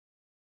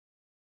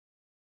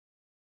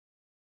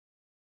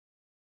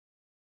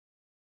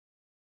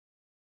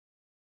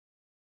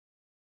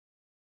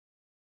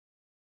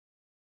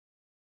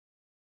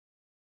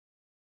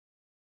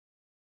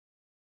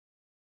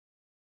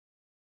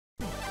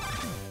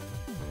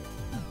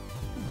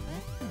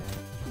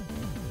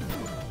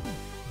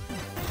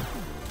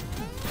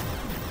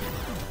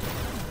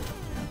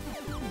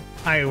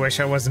I wish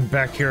I wasn't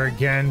back here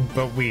again,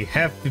 but we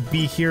have to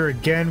be here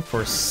again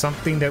for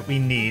something that we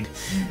need.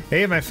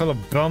 Hey, my fellow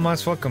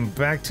Belmonts, welcome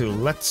back to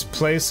Let's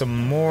Play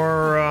some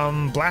more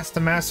Blaster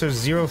Master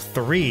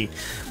 03.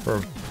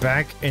 We're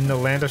back in the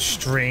Land of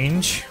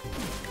Strange.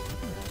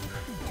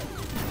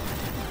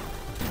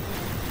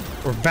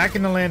 We're back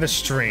in the Land of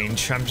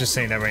Strange. I'm just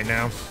saying that right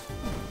now.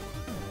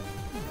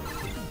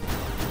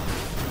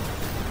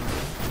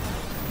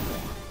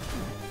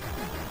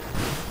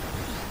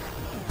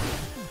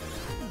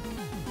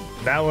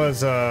 That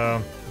was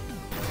a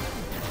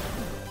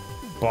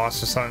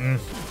boss or something.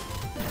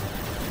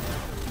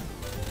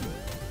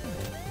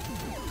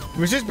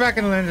 We're just back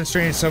in the Land of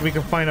Strange so we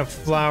can find a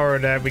flower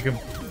that we can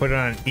put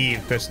on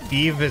Eve, because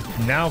Eve is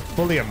now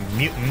fully a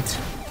mutant,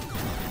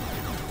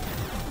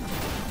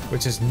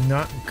 which is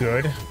not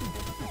good.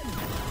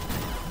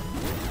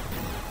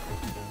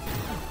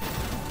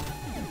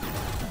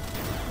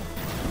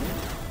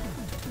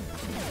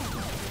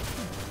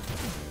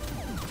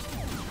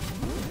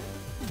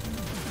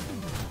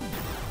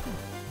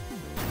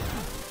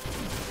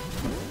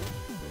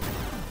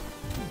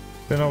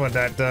 Don't know what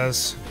that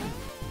does.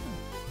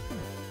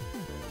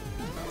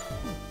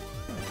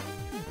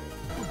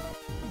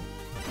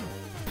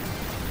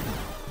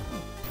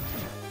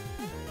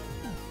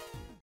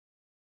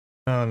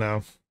 Oh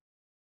no.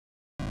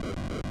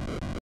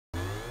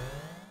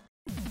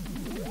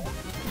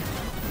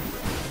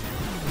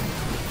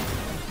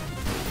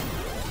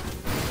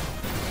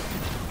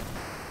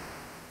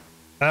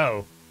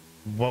 Oh.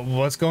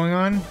 What's going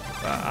on?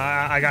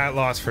 I got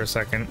lost for a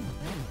second.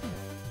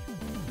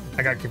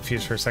 I got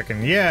confused for a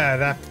second.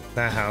 Yeah,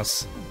 that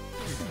house.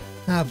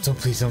 Oh,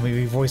 please don't make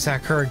me voice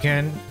act her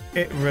again.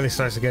 It really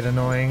starts to get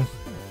annoying.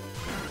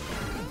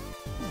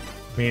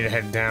 We need to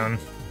head down.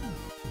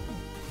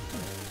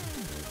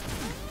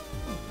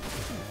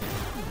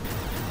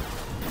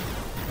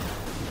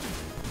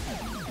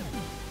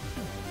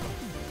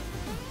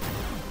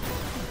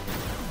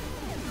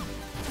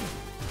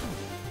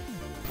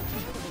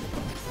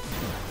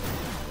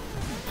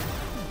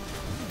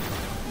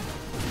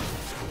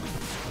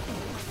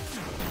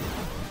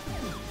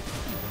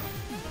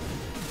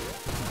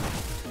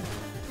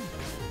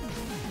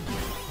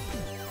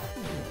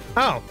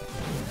 Oh,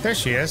 there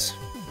she is.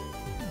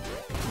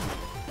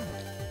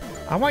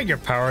 I want your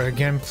power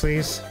again,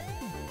 please.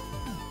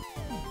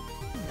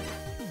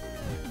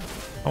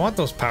 I want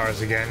those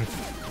powers again.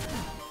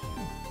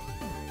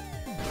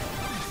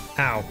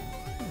 Ow.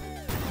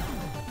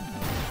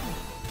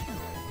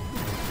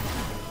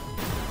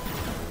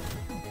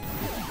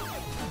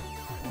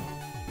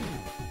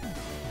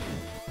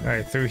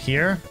 Alright, through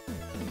here.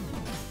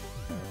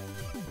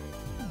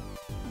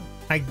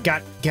 I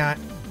got.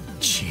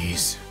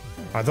 Jeez.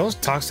 Are those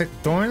toxic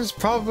thorns?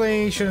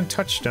 Probably shouldn't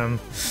touch them.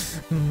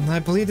 I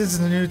believe this is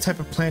a new type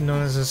of plant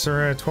known as a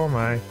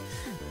Ceratormai.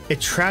 It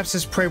traps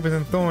its prey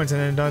within thorns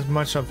and it does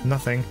much of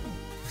nothing.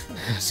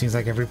 Seems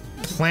like every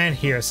plant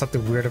here has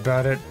something weird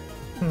about it.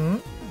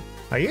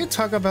 Are you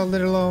talking about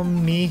little old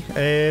me?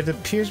 It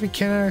appears we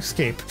cannot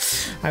escape.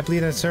 I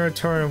believe that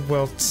Ceratorium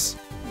wilts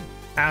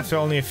after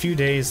only a few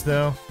days,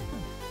 though.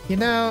 You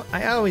know,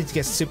 I always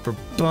get super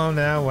bummed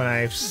out when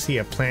I see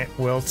a plant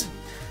wilt.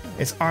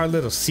 It's our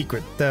little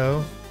secret,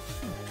 though.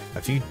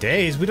 A few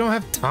days? We don't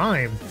have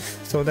time.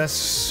 So that's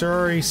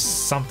Suri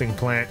something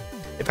plant.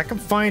 If I can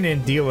find it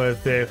and deal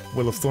with it,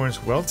 will the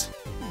thorns wilt?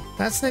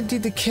 That's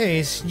indeed the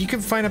case. You can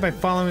find it by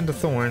following the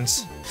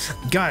thorns.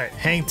 Got it.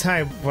 Hang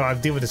tight while I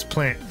deal with this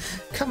plant.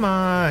 Come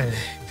on.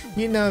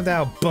 You know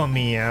that'll bum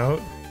me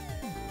out.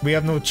 We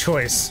have no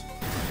choice.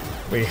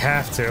 We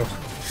have to.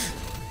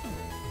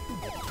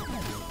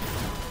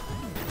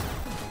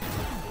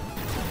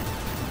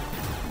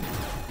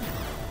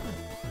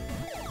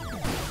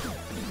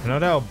 I know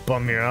that'll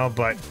bum me out,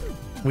 but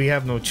we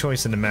have no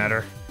choice in the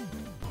matter.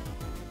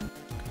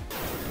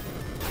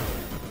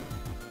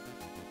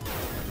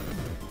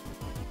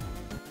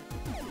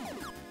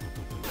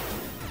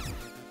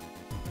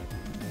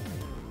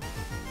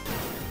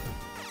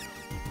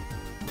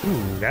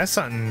 Ooh, that's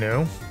something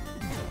new.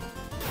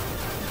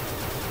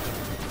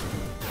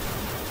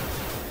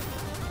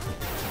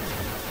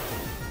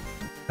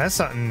 That's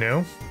something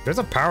new. There's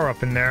a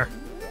power-up in there.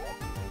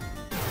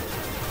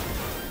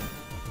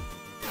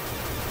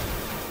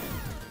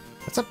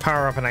 That's a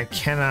power-up and I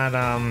cannot,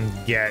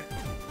 get.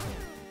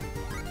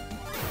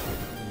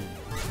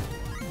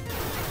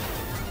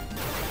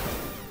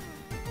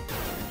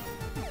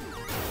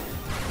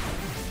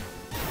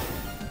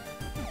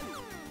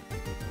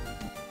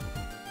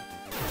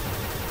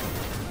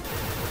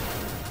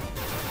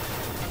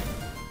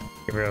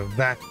 Get rid of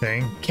that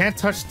thing. Can't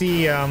touch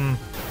the,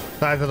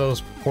 size of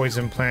those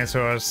poison plants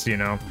or else, you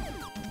know.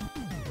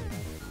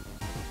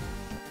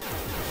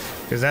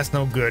 Because that's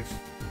no good.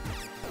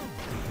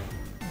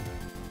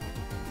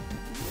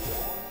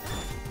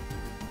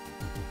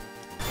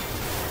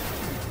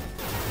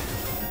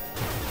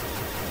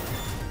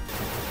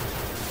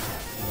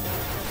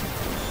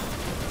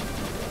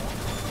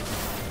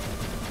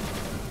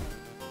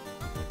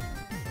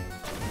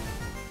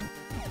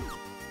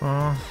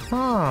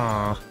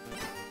 Uh-huh.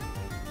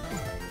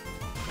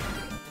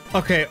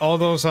 Okay, all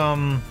those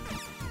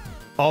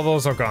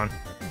are gone.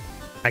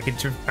 I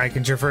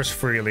can traverse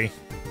freely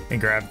and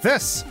grab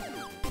this.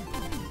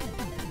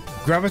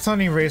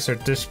 Graviton Eraser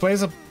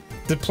deploys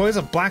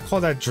a black hole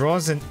that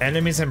draws in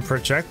enemies and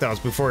projectiles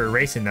before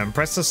erasing them.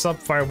 Press the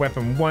sub-fire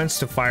weapon once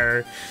to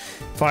fire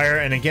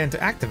and again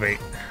to activate.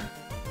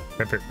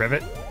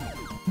 Rivet.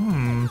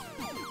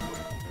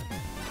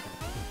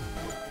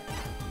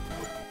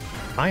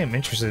 I am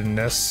interested in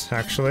this,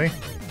 actually.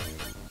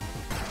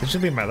 This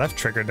should be my left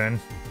trigger then.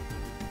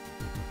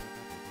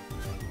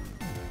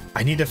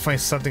 I need to find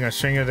something on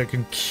Stringer that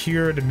can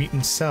cure the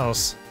mutant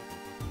cells.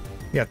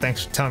 Yeah,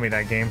 thanks for telling me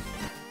that, game.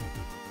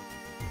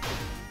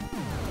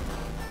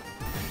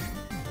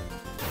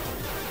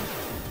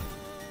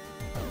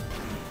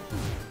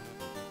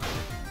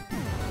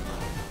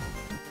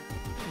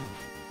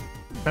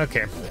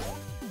 Okay.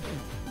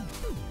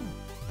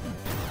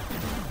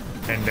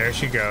 And there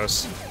she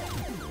goes.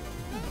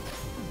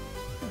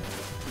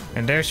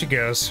 And there she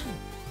goes.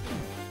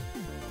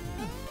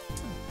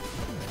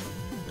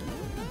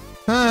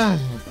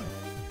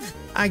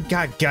 I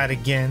got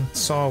again.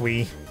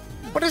 Sorry.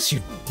 What is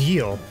your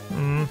deal?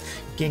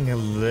 Getting a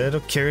little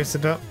curious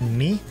about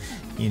me?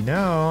 You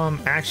know, I'm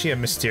actually a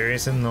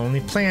mysterious and lonely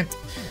plant.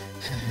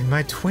 In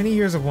my 20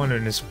 years of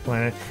wandering this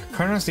planet,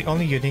 Kana is the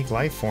only unique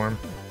life form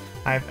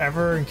I've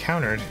ever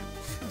encountered.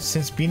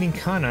 Since beating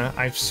Kana,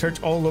 I've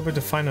searched all over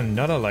to find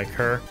another like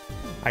her.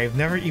 I have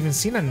never even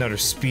seen another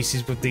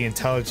species with the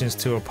intelligence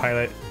to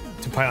pilot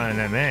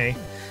an MA.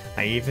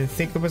 I even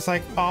think it was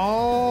like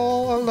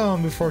all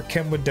alone before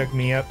Kenwood dug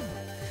me up.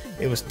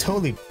 It was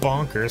totally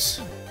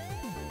bonkers.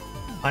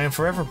 I am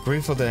forever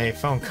grateful that I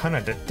found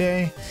Kana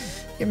today.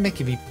 You're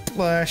making me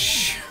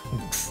blush.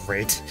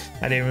 Great.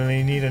 I didn't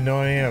really need to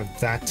know any of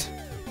that.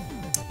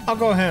 I'll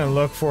go ahead and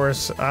look for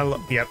us.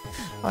 Yep.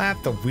 I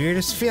have the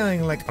weirdest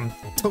feeling like I'm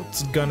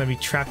totes gonna be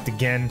trapped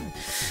again.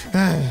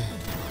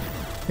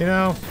 You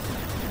know.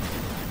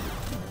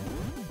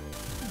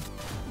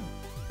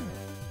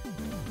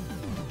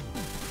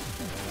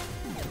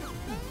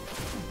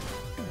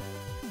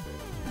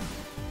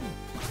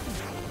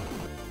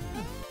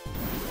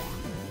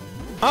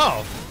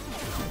 Oh.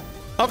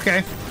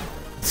 Okay.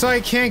 So I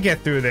can't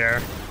get through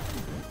there.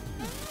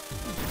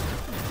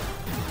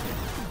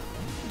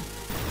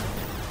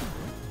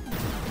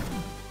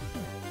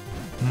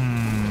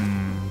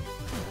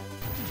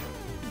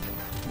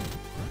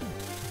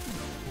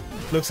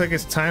 Looks like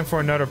it's time for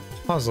another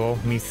puzzle.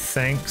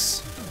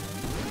 Methinks.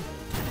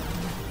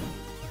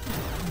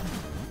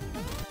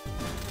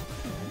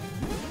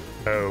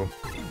 Oh.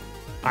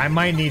 I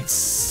might need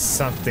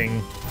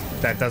something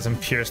that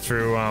doesn't pierce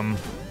through,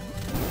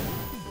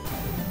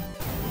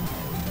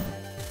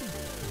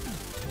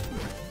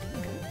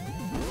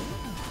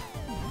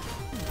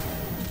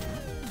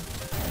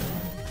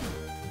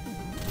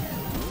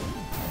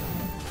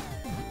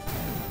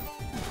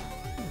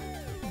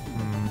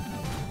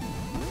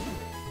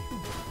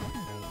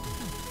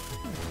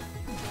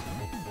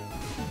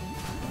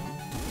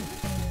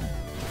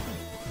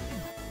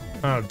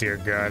 Oh dear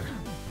God.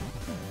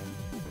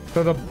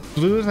 So the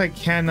blues I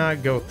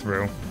cannot go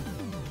through.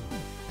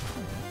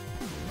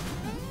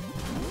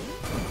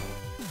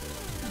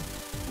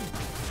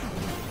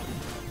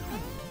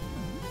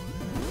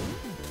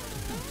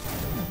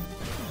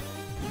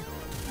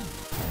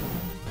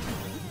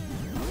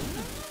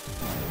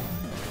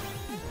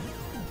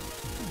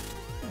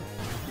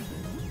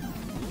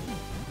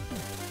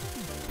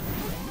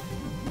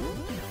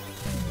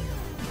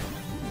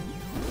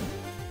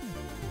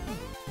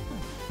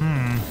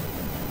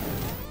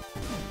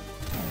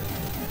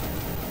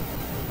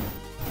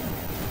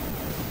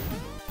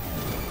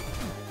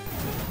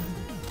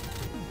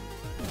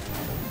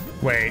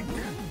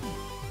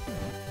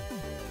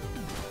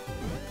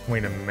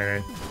 Wait a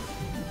minute.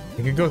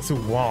 You can go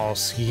through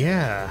walls.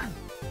 Yeah.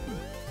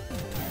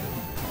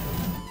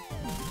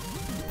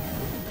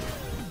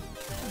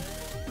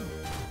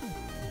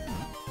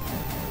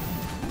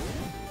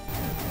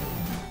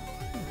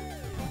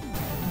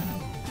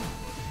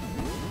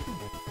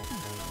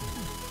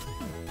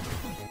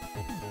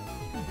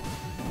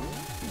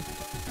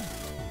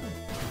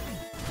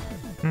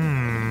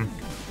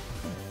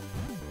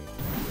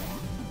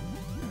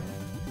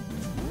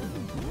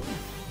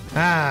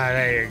 Ah,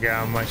 there you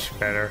go. Much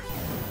better.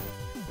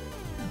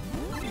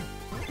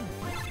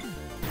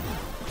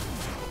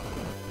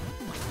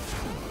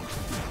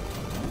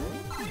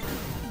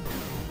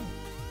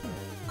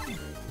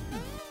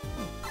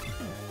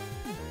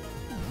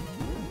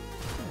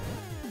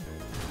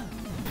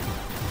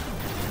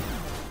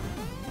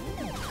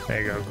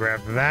 There you go.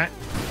 Grab that.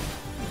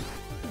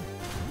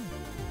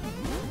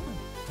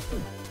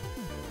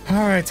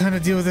 Alright, time to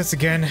deal with this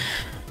again.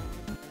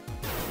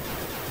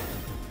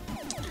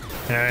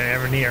 And I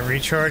ever need a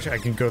recharge, I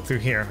can go through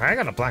here. I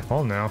got a black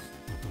hole now.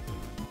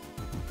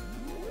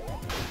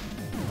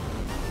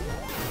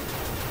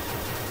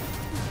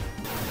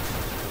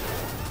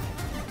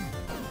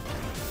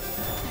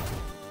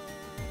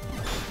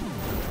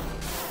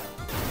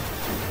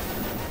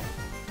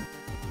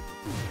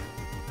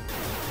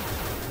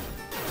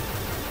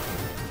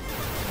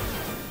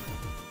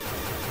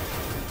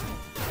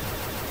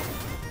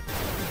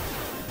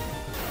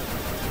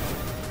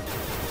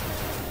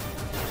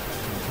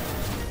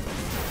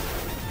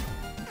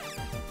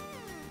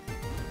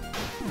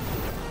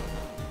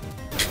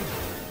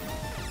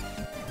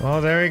 Oh,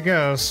 there he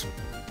goes.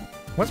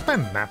 What's my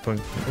map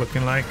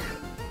looking like?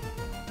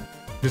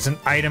 There's an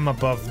item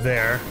above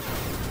there.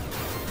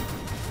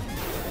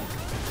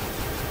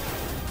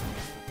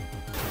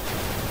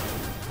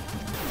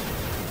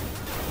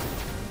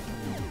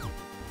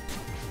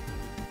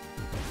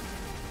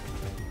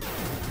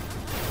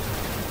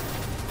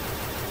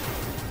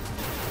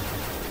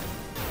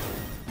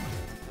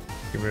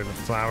 Get rid of the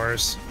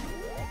flowers.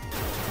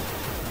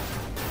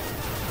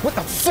 What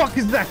the fuck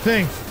is that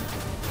thing?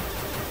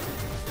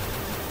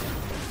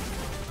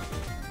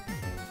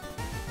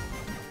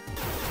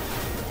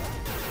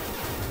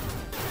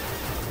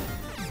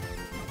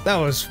 That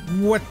was...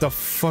 what the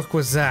fuck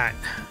was that?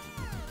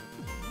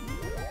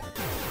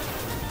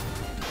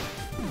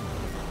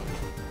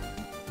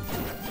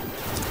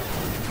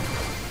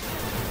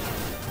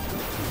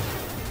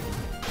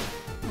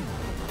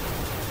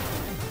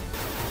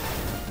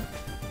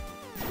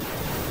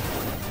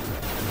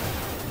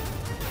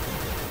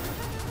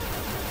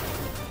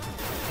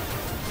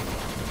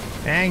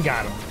 And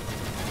got him.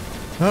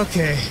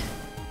 Okay.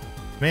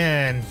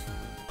 Man.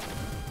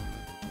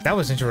 That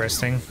was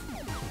interesting.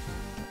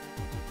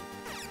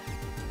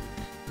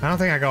 I don't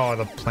think I got all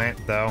the plant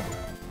though.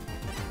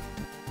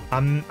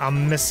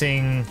 I'm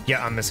missing...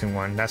 yeah, I'm missing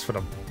one. That's for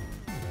the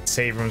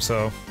save room,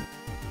 so...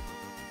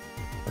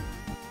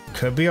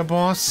 could be a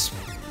boss.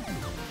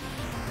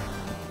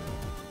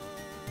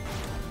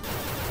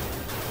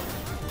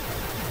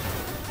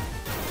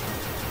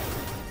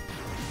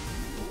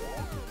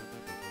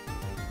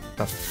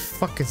 The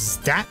fuck is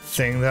that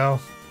thing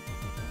though?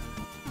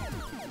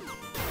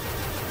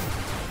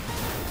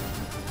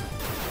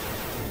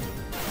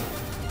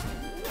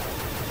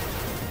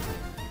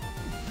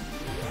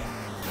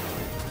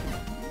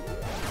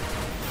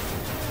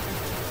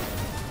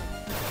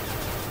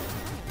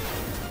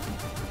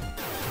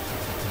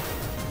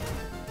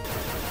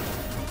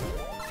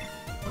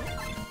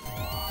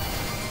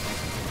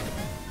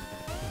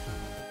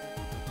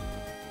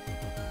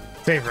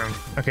 Save room.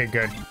 Okay,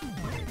 good.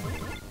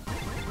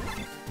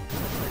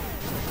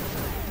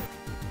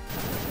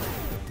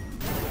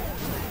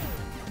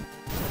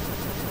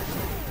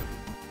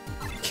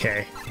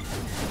 Okay.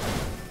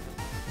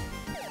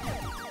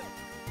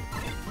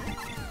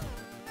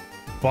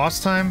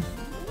 Boss time?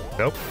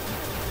 Nope.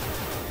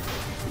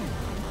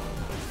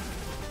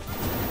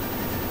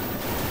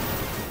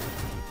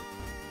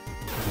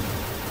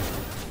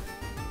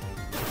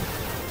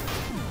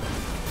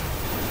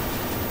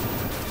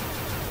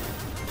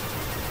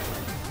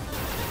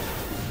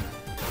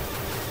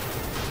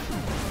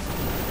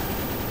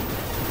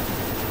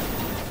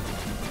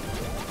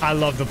 I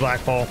love the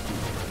black hole.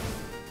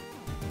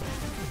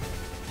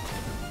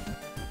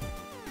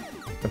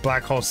 The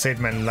black hole saved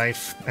my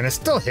life, and it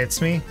still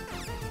hits me.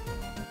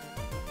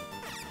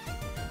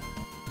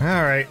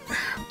 Alright,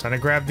 time to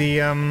grab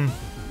the,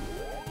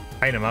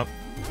 item up.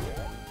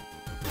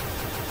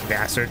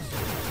 Bastard.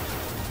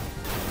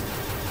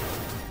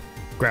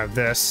 Grab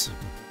this.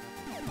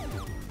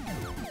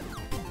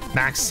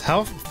 Max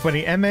health for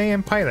the MA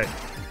and pilot.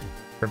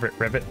 Ribbit,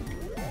 ribbit.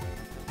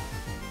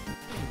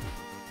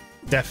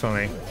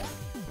 Definitely.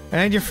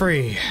 And you're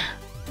free.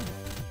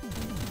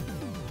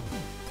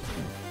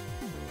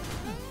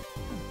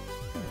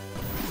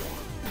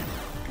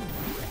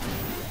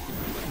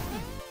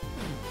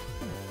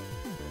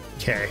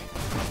 Okay.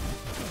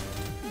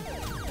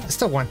 I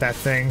still want that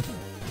thing.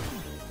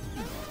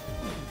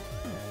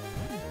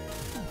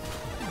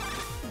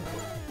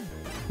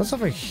 What's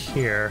over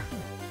here?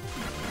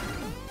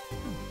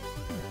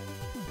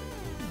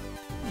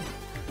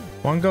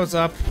 One goes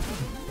up.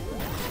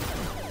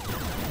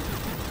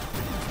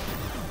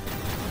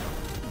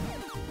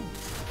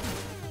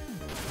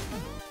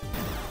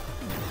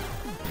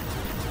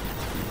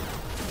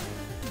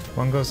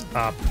 One goes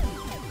up.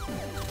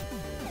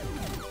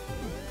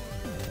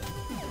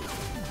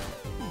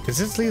 Does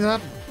this lead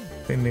up?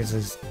 I think this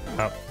is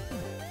up.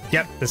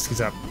 Yep, this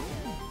leads up.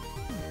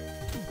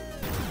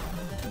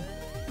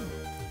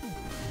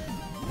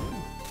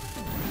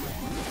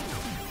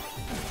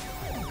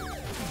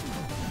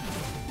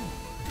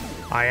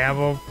 I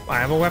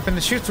have a weapon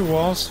to shoot through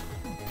walls.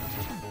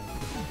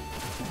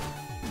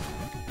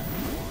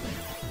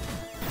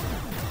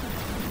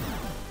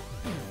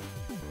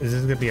 This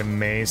is gonna be a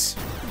maze.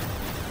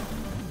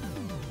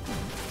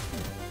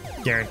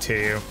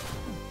 Guarantee you.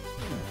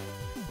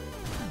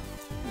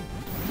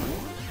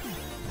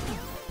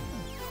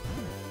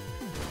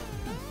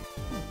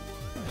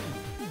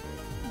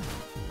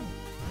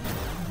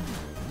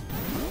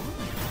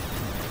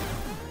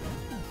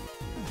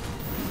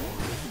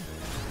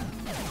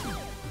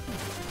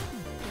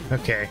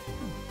 Okay.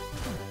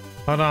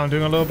 Hold on, I'm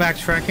doing a little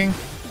backtracking.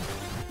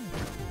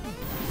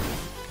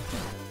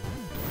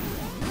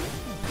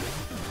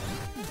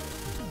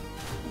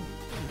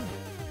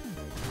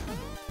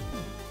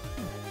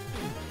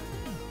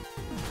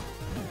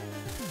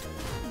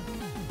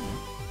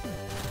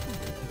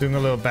 Doing a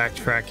little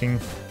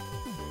backtracking.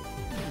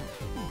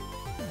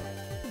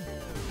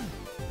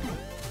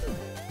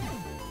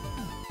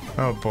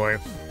 Oh boy.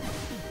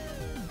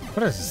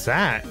 What is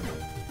that?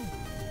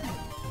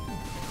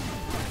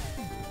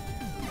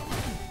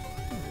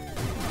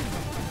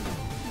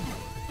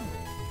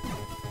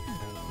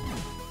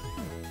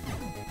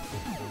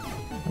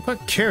 I'm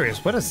quite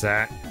curious, what is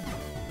that?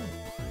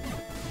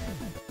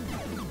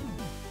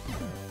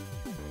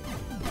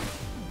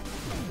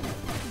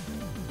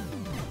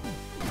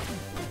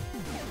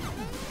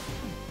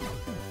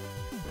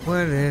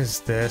 What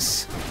is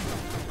this?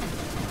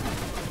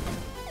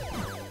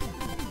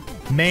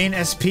 Main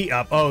SP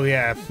up. Oh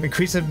yeah,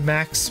 increases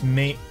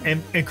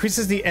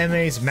the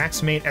MA's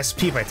max main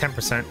SP by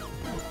 10%.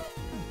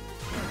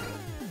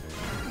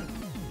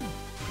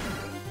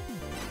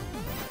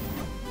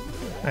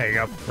 There you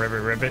go,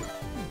 ribbit.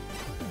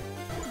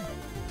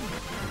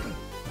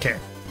 Okay,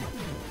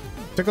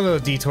 took a little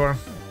detour.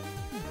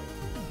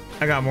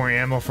 I got more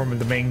ammo from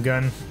the main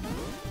gun.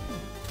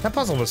 That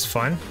puzzle was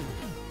fun.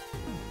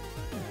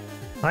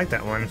 I like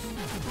that one.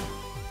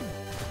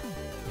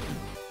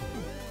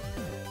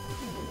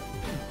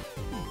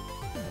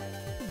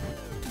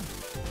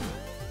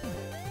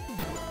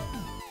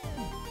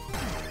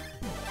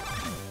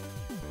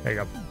 There you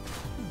go.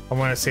 I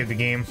want to save the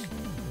game.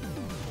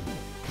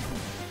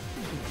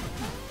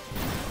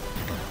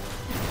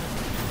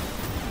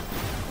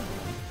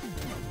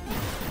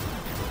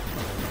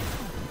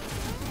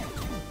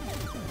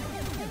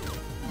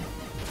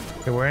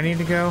 Okay, where I need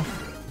to go?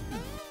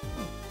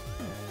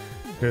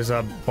 There's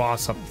a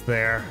boss up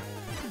there.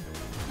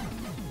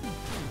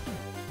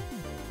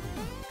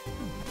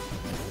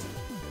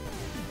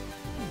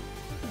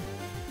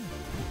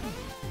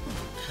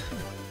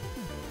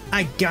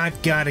 I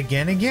got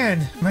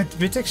again. My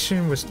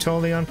prediction was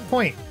totally on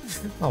point.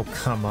 Oh,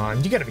 come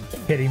on. You gotta be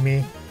kidding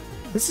me.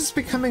 This is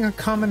becoming a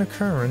common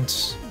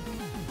occurrence.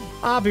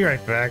 I'll be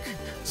right back.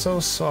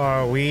 So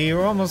sorry.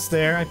 We're almost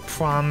there, I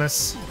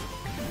promise.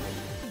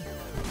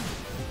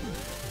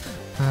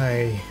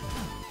 Hi.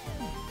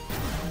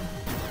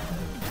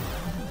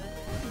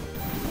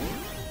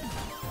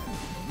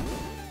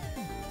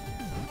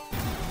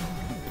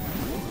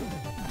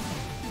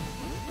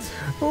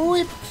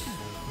 Whip.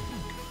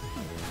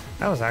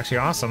 That was actually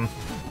awesome.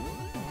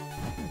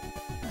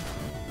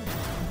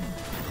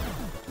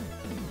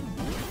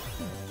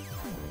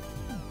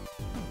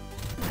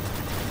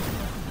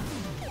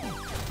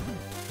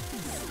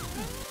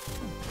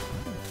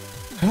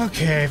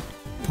 Okay,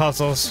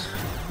 puzzles.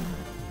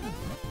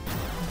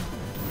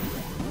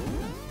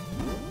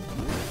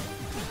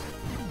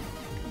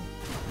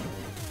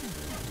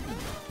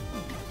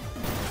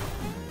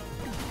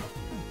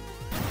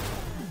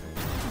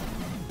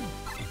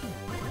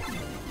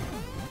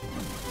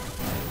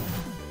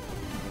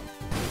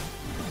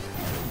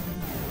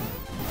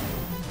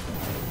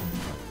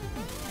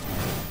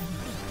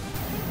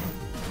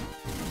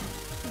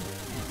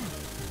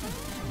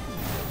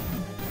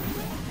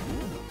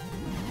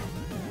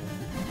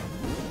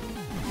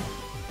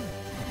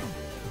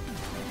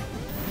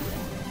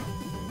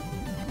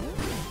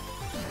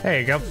 There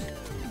you go.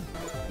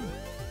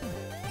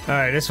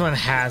 Alright, this one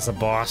has a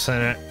boss in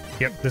it.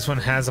 Yep, this one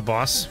has a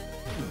boss.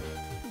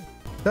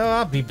 So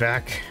I'll be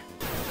back.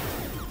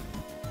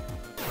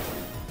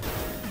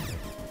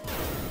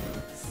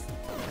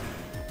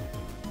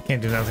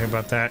 Can't do nothing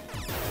about that.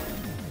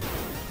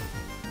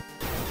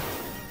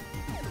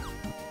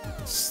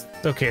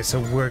 Okay,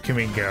 so where can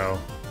we go?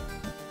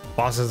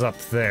 Boss is up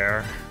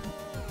there.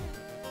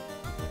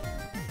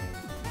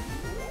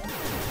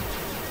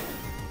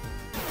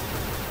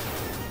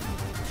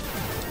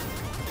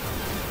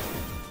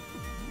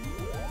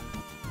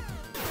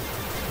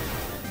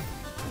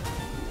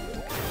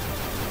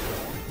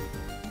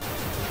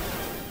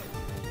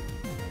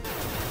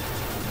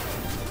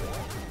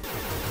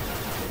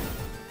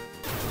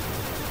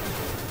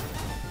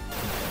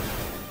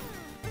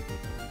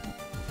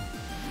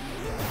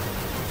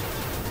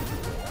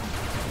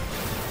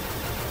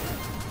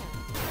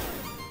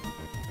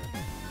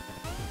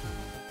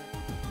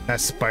 That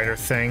spider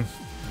thing.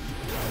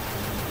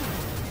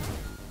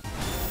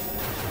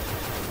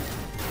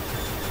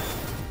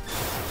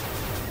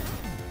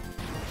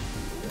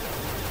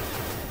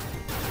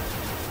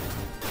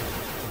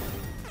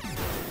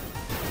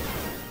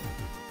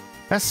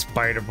 That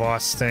spider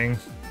boss thing.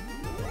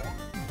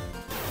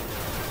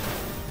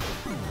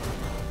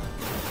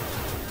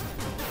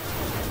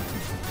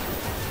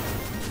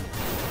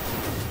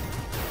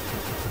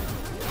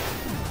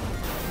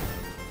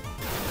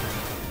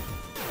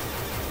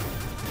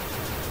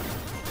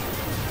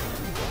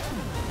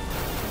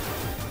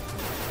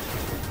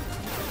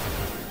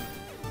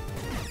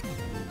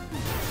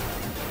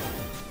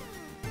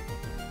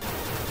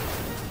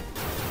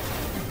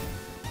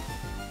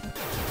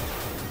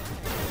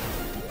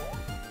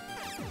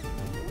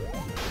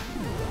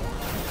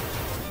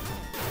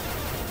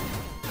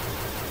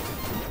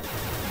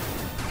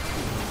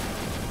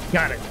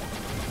 Got it.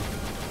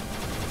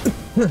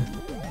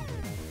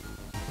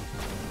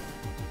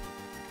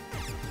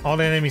 All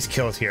the enemies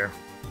killed here.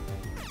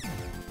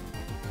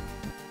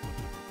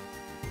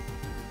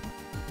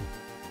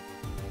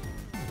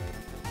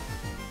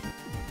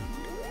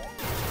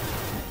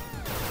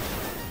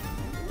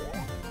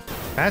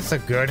 That's a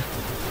good.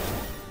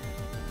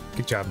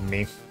 Good job,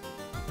 me.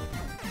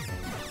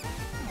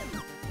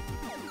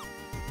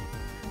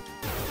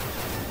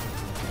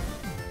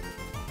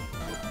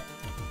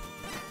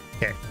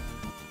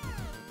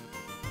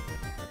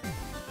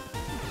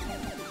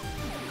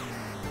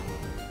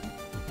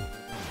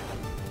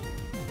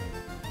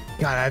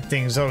 God, that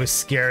thing's always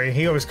scary.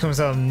 He always comes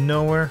out of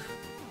nowhere.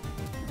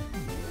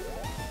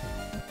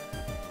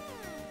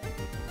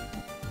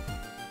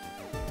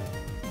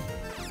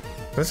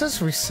 Does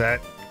this reset?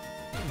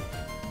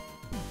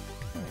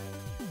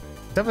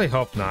 Definitely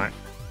hope not.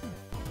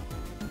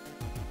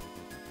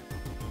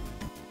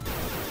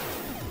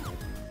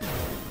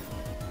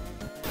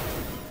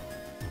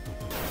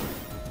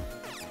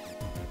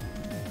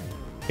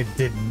 It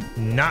did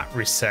not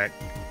reset.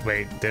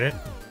 Wait, did it?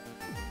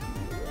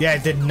 Yeah,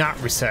 it did not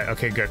reset.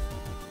 Okay, good.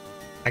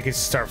 I can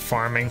start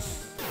farming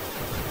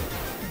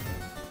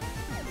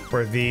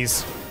for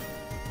these.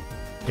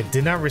 It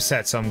did not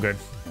reset, so I'm good.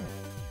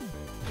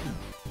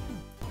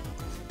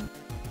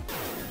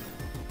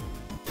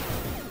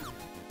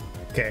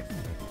 Okay.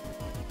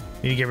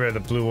 Need to get rid of the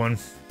blue one.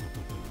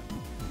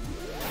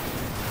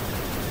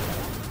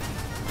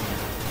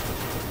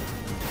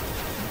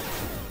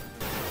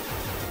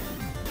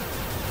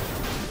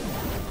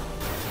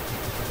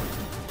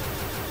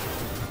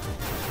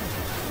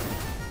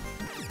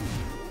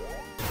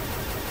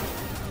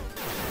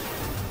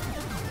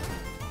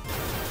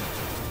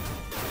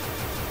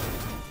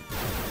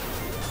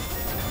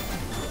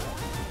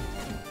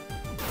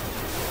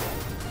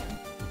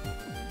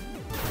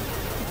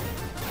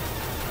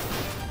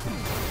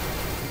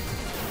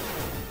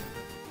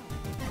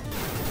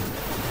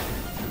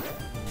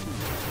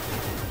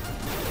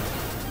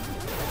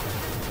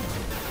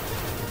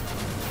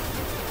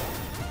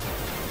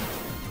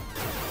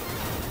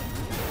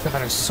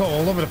 God, it's so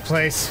all over the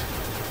place.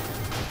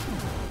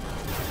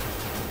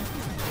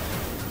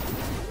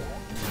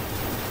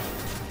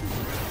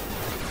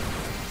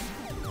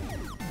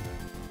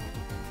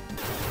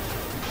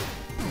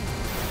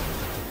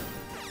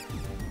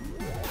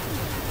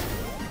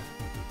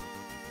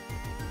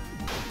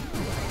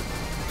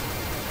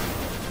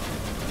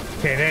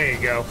 Okay, there you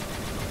go.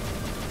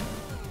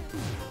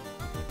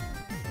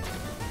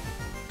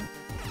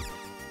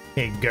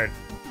 Okay, good.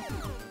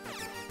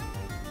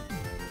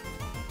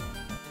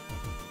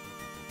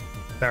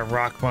 That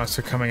rock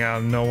monster coming out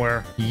of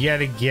nowhere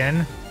yet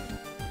again.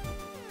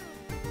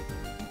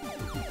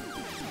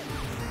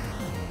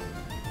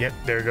 Yep,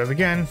 there it goes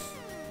again.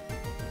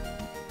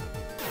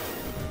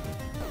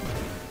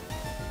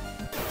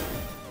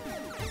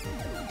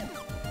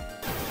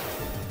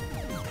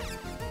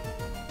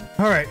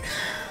 All right,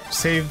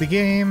 save the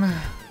game.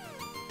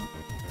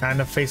 Time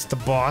to face the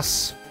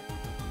boss.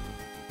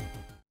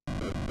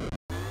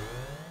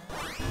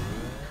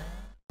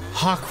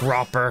 Hawk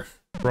Roper.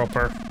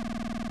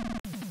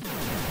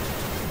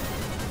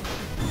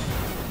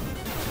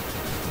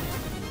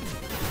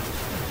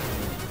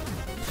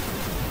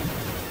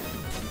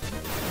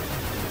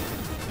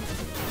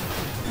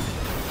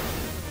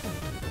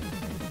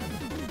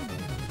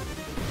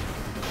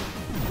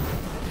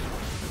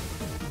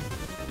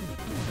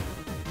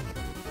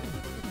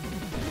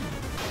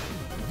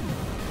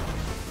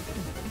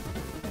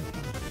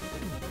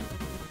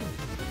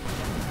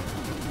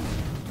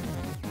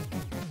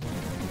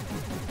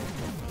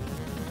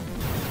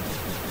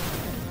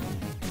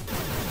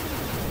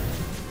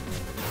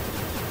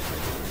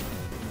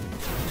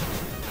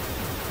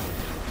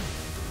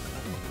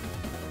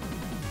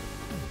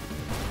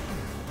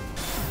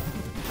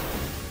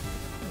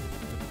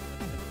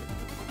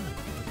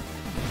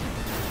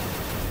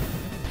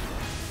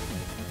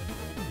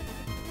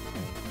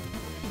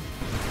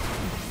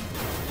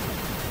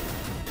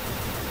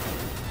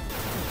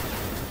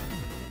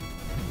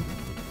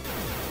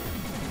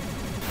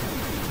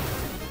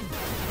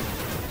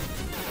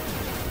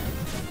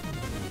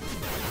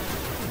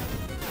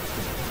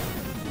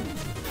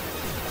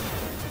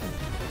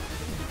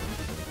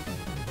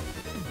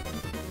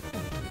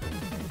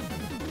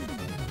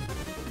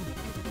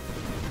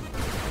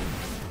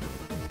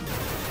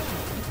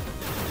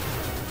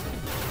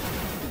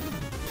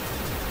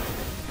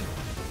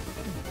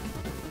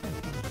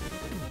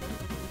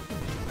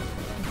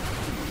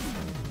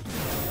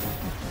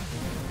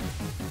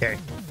 Okay.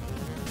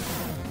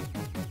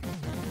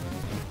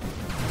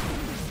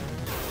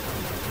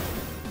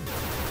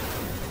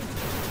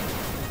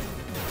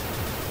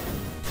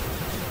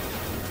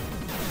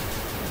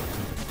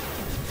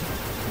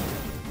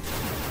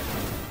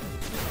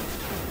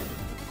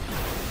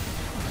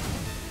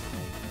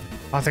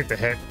 I'll take the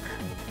hit.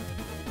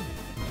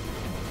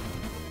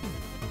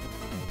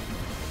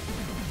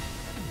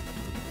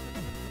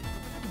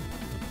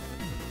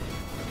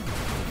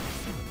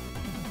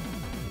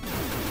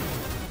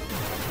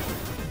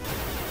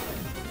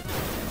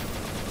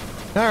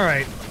 All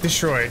right,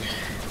 destroyed.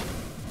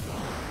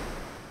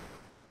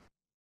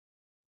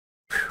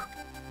 Whew.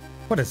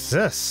 What is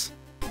this?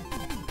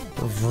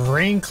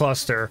 Rain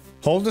cluster.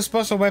 Hold the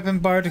special weapon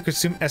bar to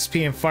consume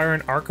SP and fire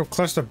an arc of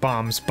cluster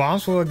bombs.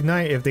 Bombs will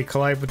ignite if they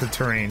collide with the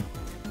terrain.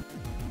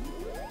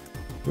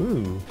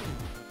 Ooh.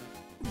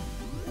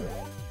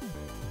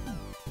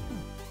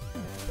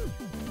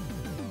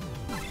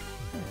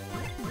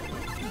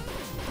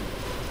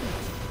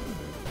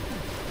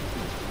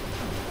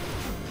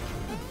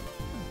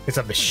 It's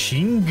a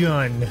machine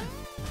gun.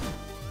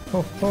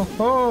 Ho ho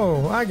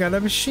ho! I got a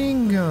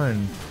machine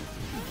gun!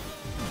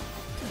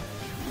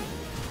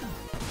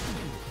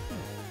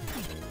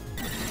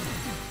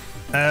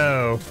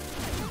 Oh.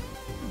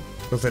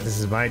 Looks like this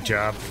is my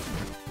job.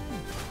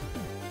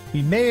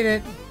 We made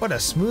it! What a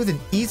smooth and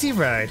easy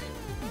ride!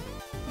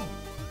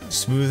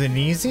 Smooth and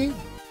easy?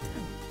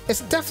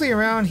 It's definitely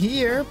around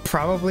here,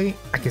 probably.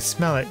 I can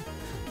smell it.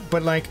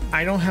 But like,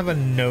 I don't have a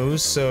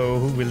nose, so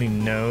who really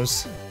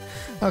knows?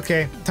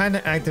 Okay, time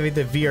to activate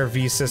the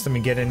VRV system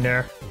and get in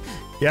there.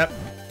 Yep,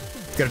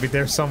 it's gotta be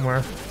there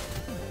somewhere.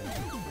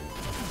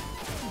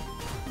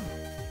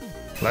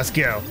 Let's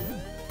go.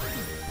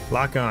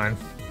 Lock on.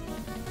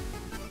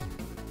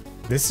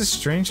 This is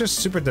Stranger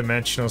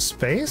Superdimensional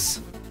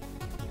Space?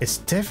 It's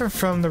different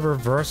from the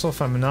reversal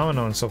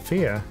phenomenon in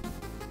Sophia.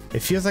 It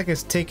feels like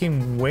it's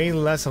taking way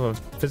less of a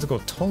physical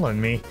toll on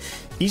me.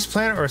 Each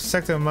planet or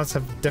sector must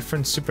have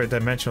different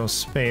superdimensional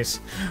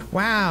space.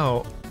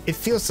 Wow, it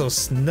feels so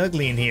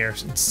snuggly in here.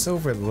 It's so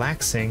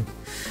relaxing.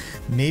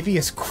 Maybe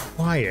it's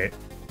quiet.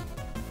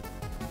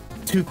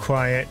 Too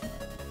quiet.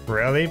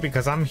 Really?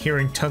 Because I'm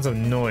hearing tons of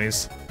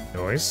noise.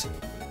 Noise?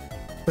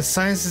 The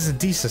science is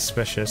indeed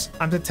suspicious.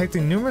 I'm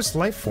detecting numerous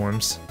life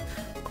forms.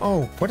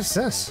 Oh, what is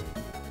this?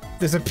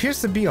 There appears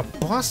to be a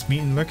boss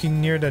mutant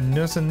lurking near the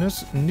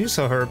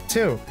Nusa herb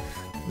too.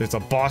 There's a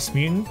boss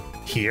mutant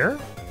here?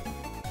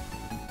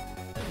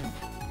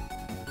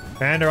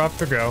 And they're off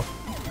to go.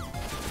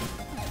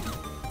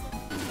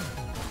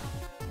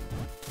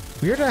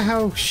 Weird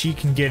how she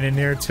can get in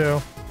there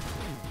too.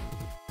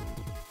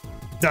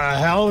 The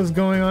hell is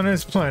going on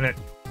this planet?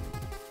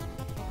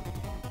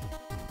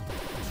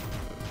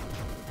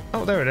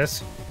 Oh, there it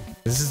is.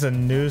 This is a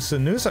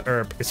Nusa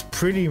herb. It's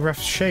pretty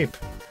rough shape.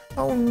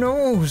 Oh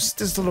no,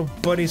 this little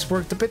buddy's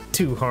worked a bit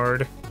too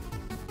hard.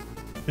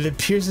 It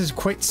appears it's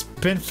quite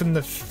spent from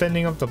the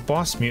fending of the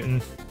boss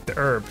mutant. The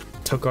herb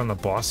took on the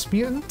boss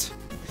mutant?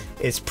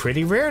 It's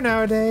pretty rare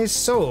nowadays,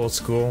 so old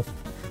school.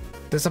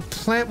 That's a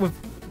plant with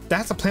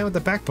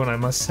the backbone, I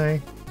must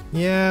say.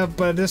 Yeah,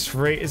 but at this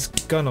rate, it's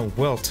gonna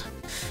wilt.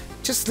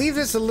 Just leave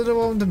this a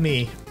little on to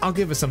me. I'll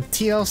give it some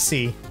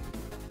TLC.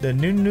 The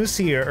new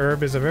Nusia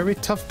herb is a very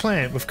tough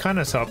plant with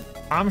Kana's help.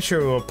 I'm sure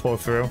it will pull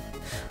through.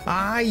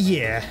 Ah,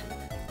 yeah.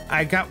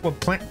 I got what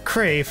plant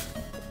crave.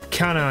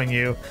 Count on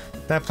you.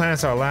 That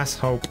plant's our last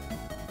hope.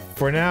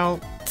 For now,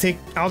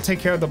 I'll take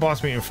care of the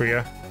boss mutant for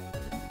you.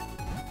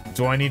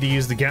 Do I need to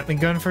use the Gatling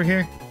gun for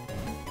here?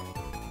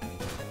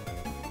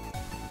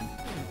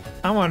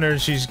 I wonder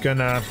if she's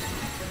gonna,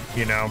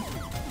 you know,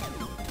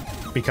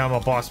 become a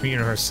boss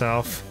mutant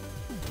herself.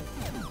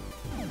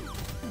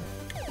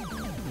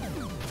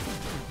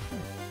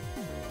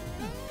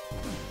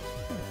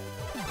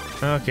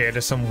 Okay,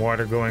 there's some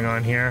water going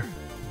on here.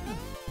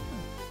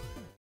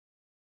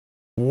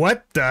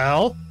 What the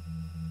hell?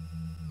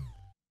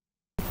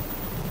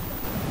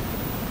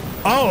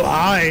 Oh,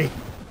 hi!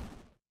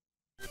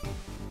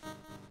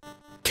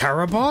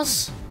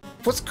 Caraboss?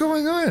 What's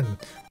going on?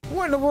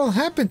 What in the world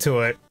happened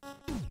to it?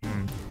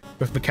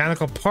 With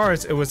mechanical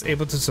parts, it was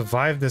able to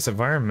survive this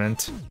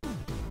environment.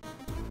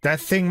 That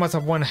thing must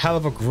have one hell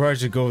of a grudge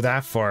to go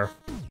that far.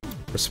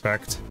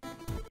 Respect.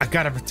 I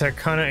gotta protect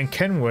Kana and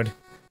Kenwood.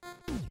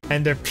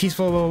 And their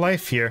peaceful little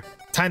life here.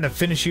 Time to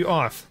finish you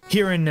off,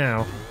 here and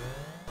now.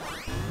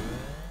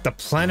 The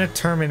Planet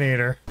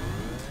Terminator.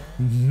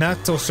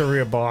 Metal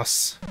Surya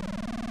Boss.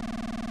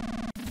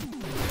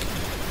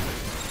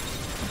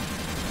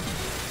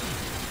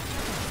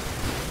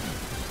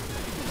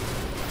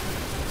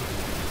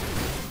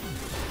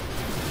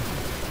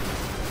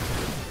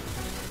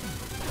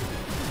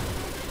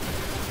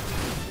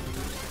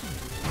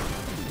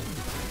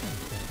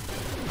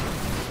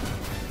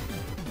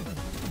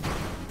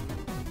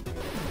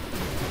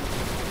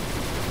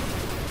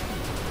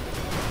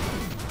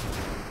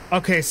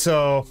 Okay,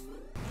 so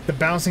the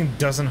bouncing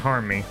doesn't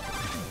harm me.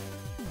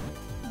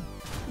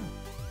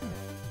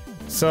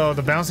 So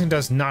the bouncing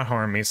does not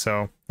harm me,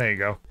 so there you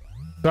go.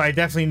 So I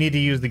definitely need to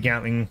use the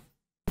Gatling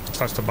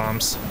cluster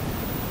bombs.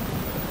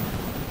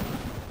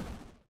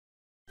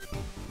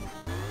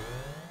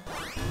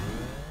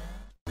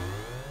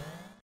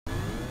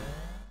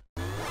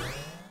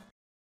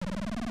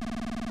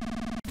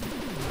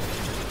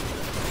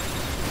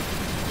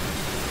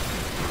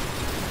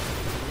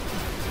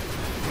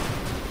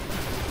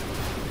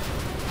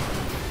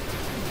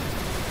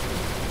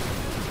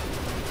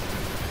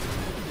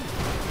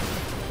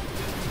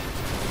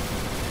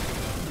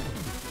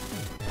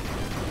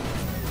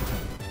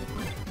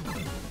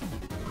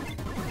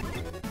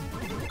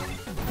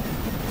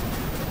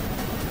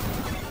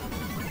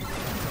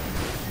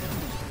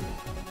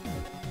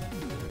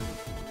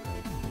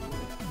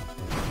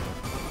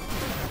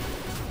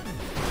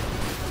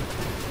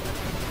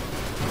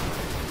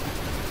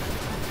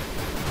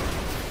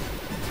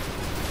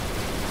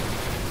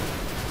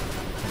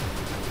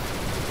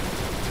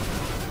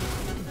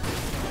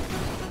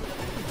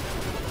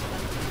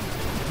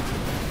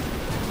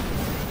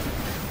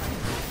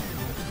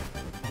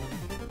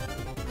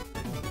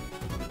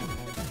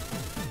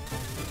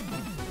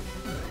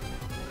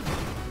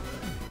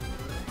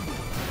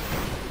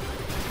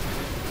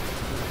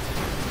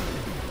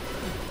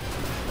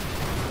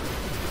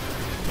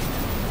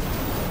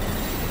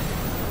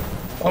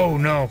 Oh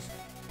no.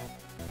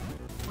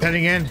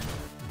 Heading in.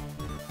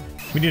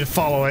 We need to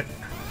follow it.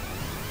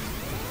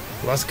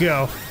 Let's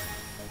go.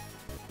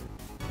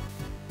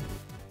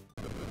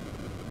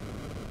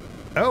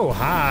 Oh,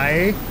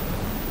 hi.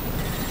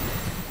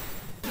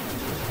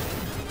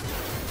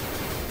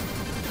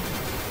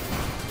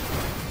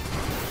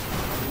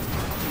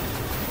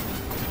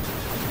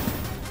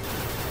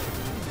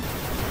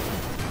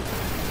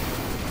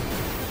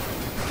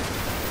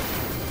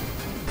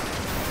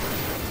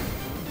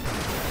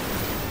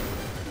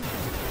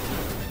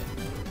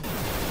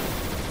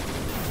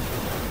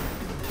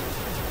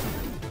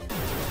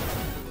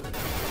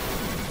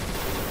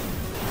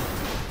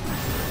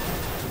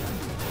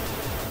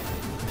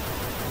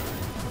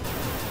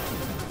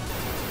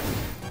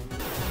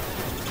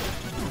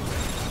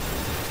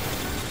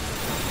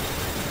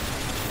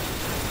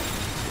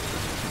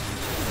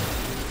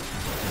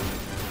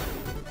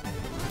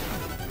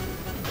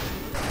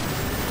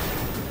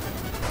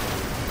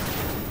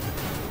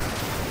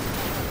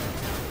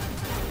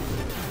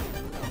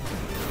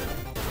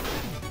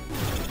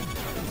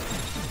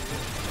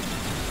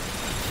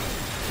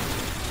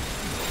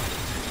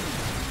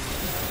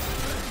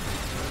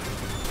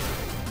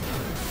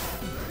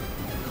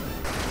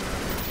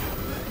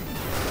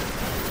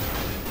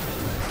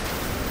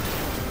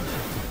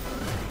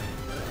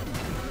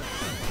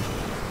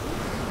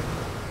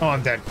 Oh,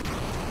 I'm dead.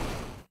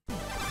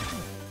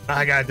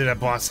 I gotta do that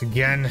boss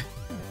again.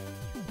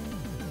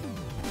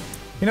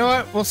 You know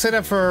what? We'll set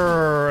up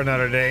for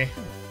another day.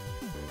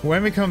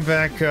 When we come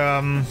back,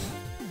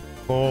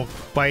 we'll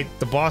fight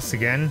the boss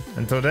again.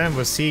 Until then,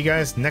 we'll see you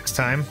guys next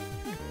time.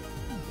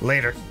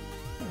 Later.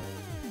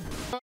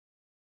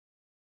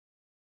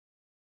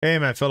 Hey,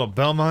 my fellow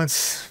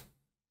Belmonts.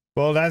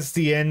 Well, that's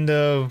the end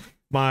of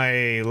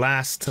my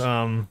last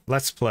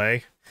Let's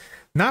Play.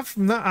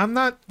 I'm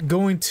not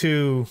going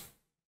to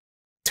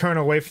turn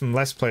away from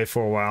Let's Play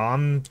for a while.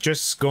 I'm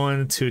just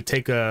going to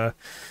take a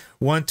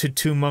 1 to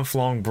 2 month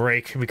long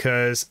break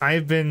because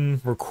I've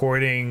been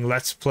recording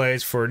Let's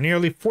Plays for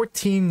nearly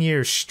 14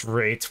 years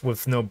straight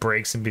with no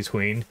breaks in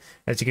between,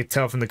 as you can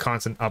tell from the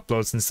constant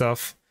uploads and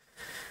stuff.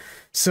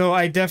 So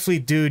I definitely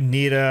do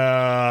need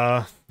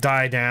to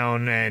die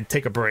down and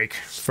take a break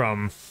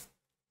from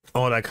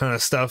all that kind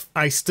of stuff.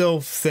 I still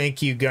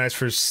thank you guys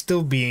for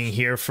still being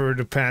here for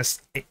the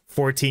past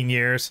 14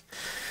 years.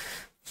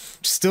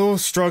 Still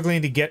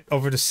struggling to get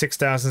over to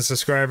 6,000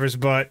 subscribers,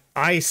 but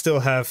I still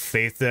have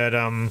faith that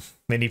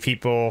many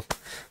people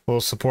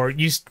will support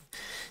you.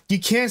 You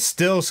can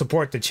still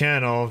support the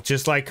channel,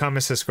 just like,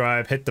 comment,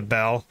 subscribe, hit the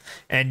bell,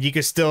 and you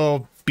can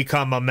still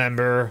become a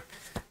member.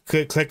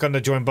 Click on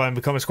the join button,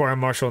 become a Squire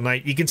Marshal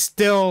Knight. You can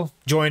still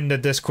join the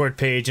Discord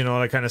page and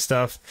all that kind of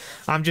stuff.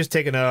 I'm just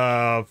taking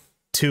a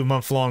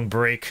 2-month-long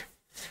break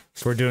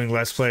for doing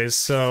Let's Plays,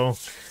 so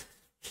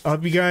I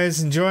hope you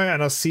guys enjoy,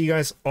 and I'll see you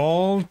guys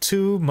all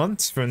 2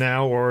 months from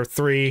now, or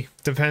 3,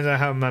 depends on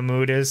how my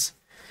mood is.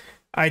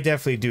 I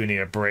definitely do need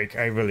a break,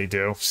 I really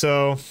do.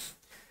 So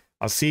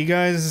I'll see you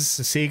guys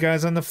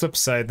on the flip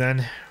side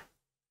then.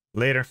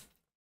 Later.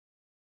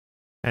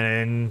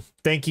 And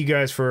thank you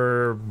guys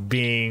for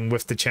being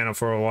with the channel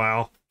for a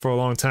while, for a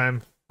long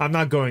time. I'm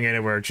not going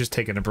anywhere, just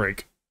taking a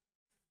break.